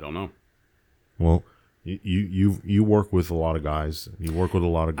 I don't know. Well, you work with a lot of guys. You work with a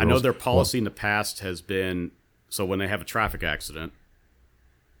lot of girls. I know their policy in the past has been, so when they have a traffic accident,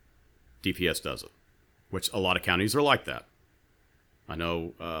 DPS does it, which a lot of counties are like that. I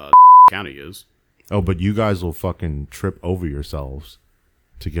know county is. Oh, but you guys will fucking trip over yourselves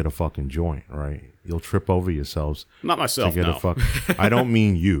to get a fucking joint, right? You'll trip over yourselves Not myself, to get no. a fuck. I don't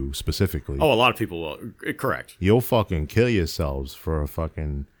mean you specifically. Oh, a lot of people will. Correct. You'll fucking kill yourselves for a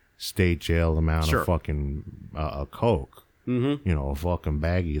fucking state jail amount Sure. of fucking coke. Mm-hmm. You know, a fucking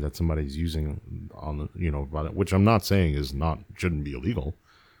baggie that somebody's using on the, you know, which I'm not saying shouldn't be illegal,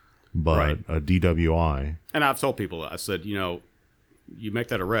 but Right. a DWI. And I've told people, I said, you make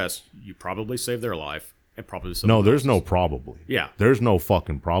that arrest, you probably saved their life and probably someone No, there's no else's. probably. Yeah. There's no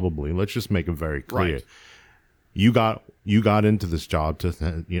fucking probably. Let's just make it very clear. Right. You got into this job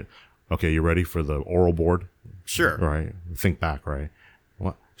to, okay, you ready for the oral board? Sure. Right. Think back, right?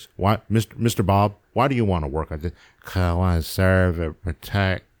 Why, Mr. Bob, why do you want to work? Cause I want to serve and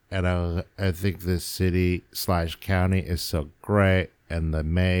protect, and I think this city/county is so great, and the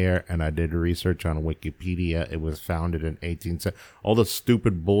mayor, and I did research on Wikipedia. It was founded in 1870. All the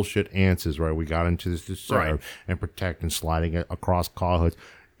stupid bullshit answers, right? We got into this to serve Right. and protect and sliding it across car hoods.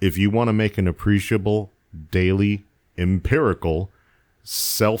 If you want to make an appreciable, daily, empirical,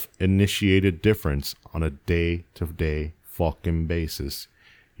 self-initiated difference on a day-to-day fucking basis,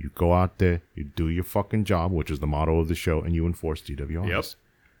 you go out there, you do your fucking job, which is the motto of the show, and you enforce DWIs. Yep.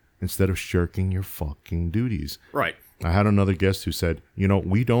 Instead of shirking your fucking duties. Right. I had another guest who said,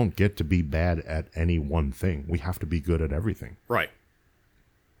 we don't get to be bad at any one thing. We have to be good at everything. Right.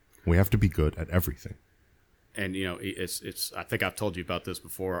 We have to be good at everything. And, it's, I think I've told you about this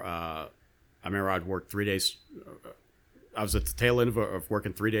before. I remember I'd worked 3 days. I was at the tail end of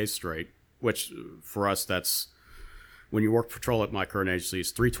working 3 days straight, which for us, that's when you work patrol at my current agency,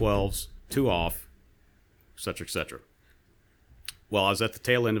 it's 3 12s, 2 off, et cetera, et cetera. Well, I was at the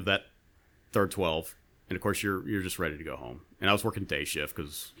tail end of that third 12, and of course you're just ready to go home. And I was working day shift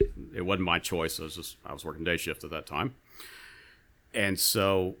because it wasn't my choice. I was working day shift at that time. And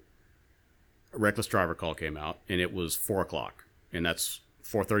so a reckless driver call came out, and it was 4 o'clock, and that's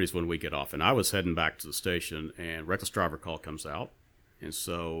 4:30 is when we get off. And I was heading back to the station, and reckless driver call comes out, and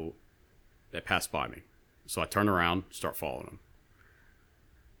so they passed by me. So I turn around, start following him.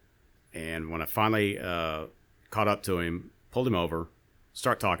 And when I finally caught up to him, pulled him over,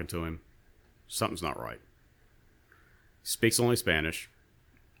 start talking to him, something's not right. He speaks only Spanish.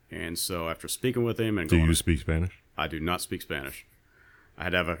 And so after speaking with him and Do going, you speak Spanish? I do not speak Spanish. I had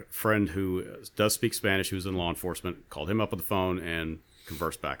to have a friend who does speak Spanish, who's in law enforcement, called him up on the phone and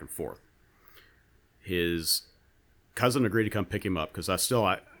conversed back and forth. His cousin agreed to come pick him up because I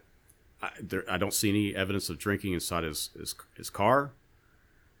don't see any evidence of drinking inside his car.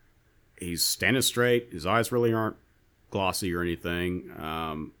 He's standing straight. His eyes really aren't glossy or anything.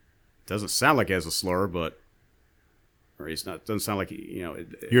 Doesn't sound like he has a slur, doesn't sound like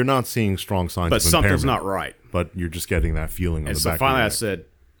You're not seeing strong signs but of something's impairment, not right. but you're just getting that feeling on And the so back finally I of your neck. said,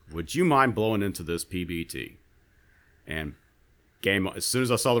 would you mind blowing into this PBT? And game on. As soon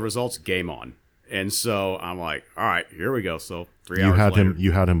as I saw the results, game on. And so I'm like, all right, here we go. So 3 hours later.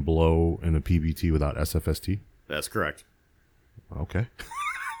 You had him blow in a PBT without SFST? That's correct. Okay.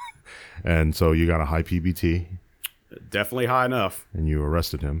 And so you got a high PBT Definitely high enough. and you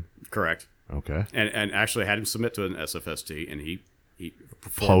arrested him. Correct. Okay. And actually had him submit to an SFST, and he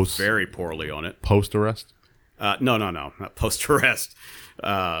performed Post- very poorly on it. Post arrest? No, not post arrest.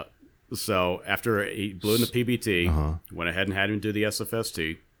 So after he blew in the PBT, went ahead and had him do the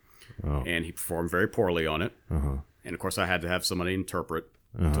SFST, and he performed very poorly on it. And of course, I had to have somebody interpret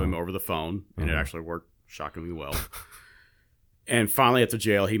to him over the phone, and it actually worked shockingly well. And finally, at the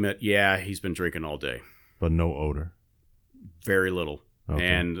jail, he met, he's been drinking all day, But no odor. very little, Okay.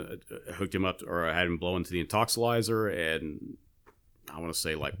 and hooked him up, or I had him blow into the intoxilizer, and I want to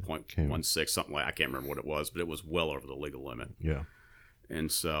say like 0.16, something like, I can't remember what it was, but it was well over the legal limit. Yeah. And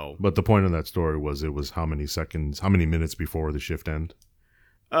so, But the point of that story was it was how many minutes before the shift end?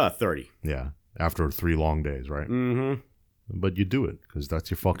 30. Yeah. after 3 long days, right? Mm-hmm. But you do it because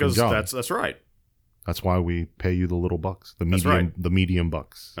that's your fucking Because job. that's right. That's why we pay you the little bucks, the That's medium, right. the medium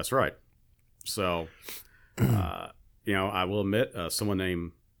bucks. That's right. So, I will admit, someone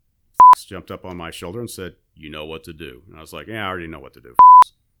named jumped up on my shoulder and said, "You know what to do." And I was like, "Yeah, I already know what to do."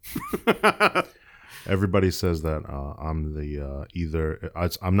 Everybody says that I'm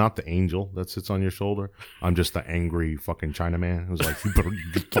the I'm not the angel that sits on your shoulder. I'm just the angry fucking Chinaman who's like, you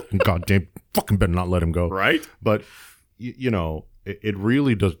fucking goddamn fucking better not let him go. Right? But it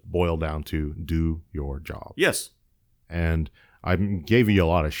really does boil down to do your job. Yes. And I gave you a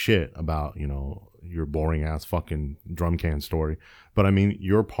lot of shit about, your boring ass fucking drum can story. But I mean,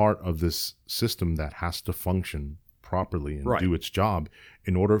 you're part of this system that has to function properly and Right. do its job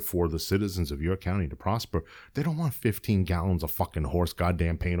in order for the citizens of your county to prosper. They don't want 15 gallons of fucking horse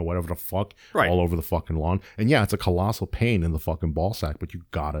goddamn paint or whatever the fuck Right. all over the fucking lawn. And yeah, it's a colossal pain in the fucking ball sack, but you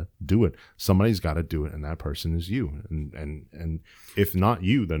gotta do it. Somebody's gotta do it, and that person is you. And if not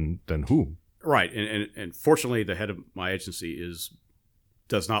you, then who? Right. And fortunately, the head of my agency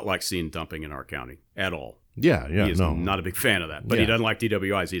does not like seeing dumping in our county at all. Yeah, He is no. not a big fan of that. But he Yeah. doesn't like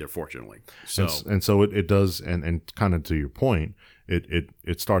DWIs either, fortunately. So, And so it does, and kind of to your point,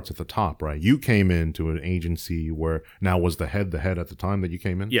 it starts at the top, right? You came into an agency where now was the head at the time that you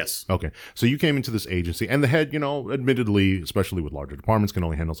came in? yes. Okay. So you came into this agency, and the head, admittedly, especially with larger departments, can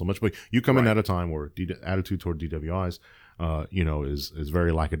only handle so much, but you come in Right. at a time where attitude toward DWIs, is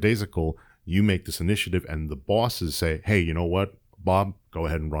very lackadaisical. You make this initiative, and the bosses say, hey, you know what, Bob, go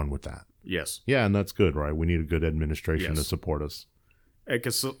ahead and run with that. Yes. Yeah, and that's good, right? We need a good administration to Yes. support us.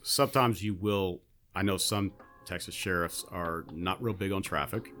 Because sometimes I know some Texas sheriffs are not real big on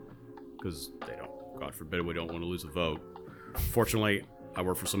traffic because they don't, God forbid, we don't want to lose a vote. Fortunately, I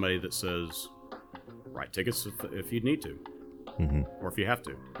work for somebody that says, write tickets if you need to, or if you have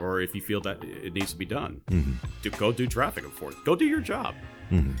to, or if you feel that it needs to be done. Go do traffic enforcement. Go do your job.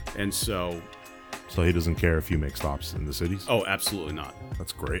 And so, So he doesn't care if you make stops in the cities? oh, absolutely not.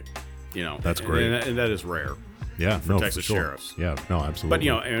 That's great. That's great. and that is rare. Yeah, For Texas sure. sheriffs. Yeah, no, absolutely.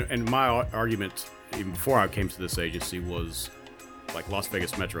 But and my argument even before I came to this agency was like Las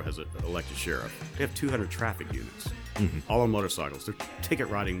Vegas Metro has an elected sheriff. They have 200 traffic units, all on motorcycles. They're ticket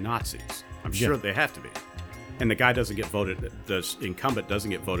riding Nazis. I'm sure they have to be. And the guy doesn't get voted. The incumbent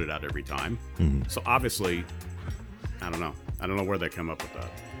doesn't get voted out every time. So obviously, I don't know. I don't know where they come up with that.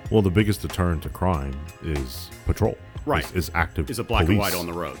 Well, the biggest deterrent to crime is patrol. Right. Is active Is a black police. and white on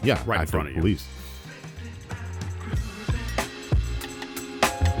the road. Yeah, right in active front of you. police.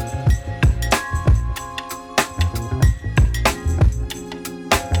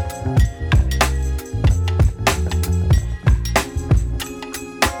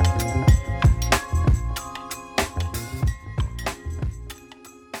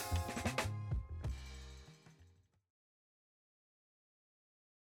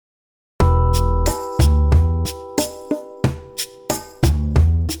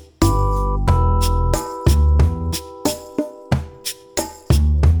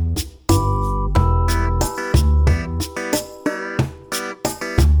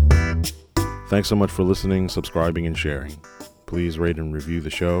 Thanks so much for listening, subscribing, and sharing. Please rate and review the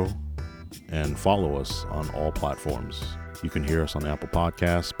show and follow us on all platforms. You can hear us on Apple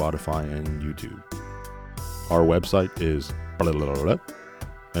Podcasts, Spotify, and YouTube. Our website is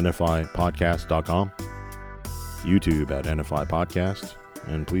nfipodcast.com, YouTube at NFI Podcast,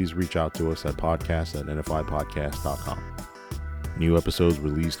 and please reach out to us at podcast@nfipodcast.com. New episodes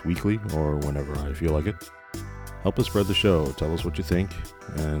released weekly or whenever I feel like it. Help us spread the show, tell us what you think,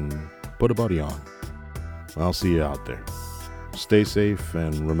 and put a buddy on. I'll see you out there. Stay safe,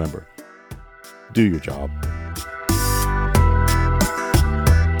 and remember, do your job.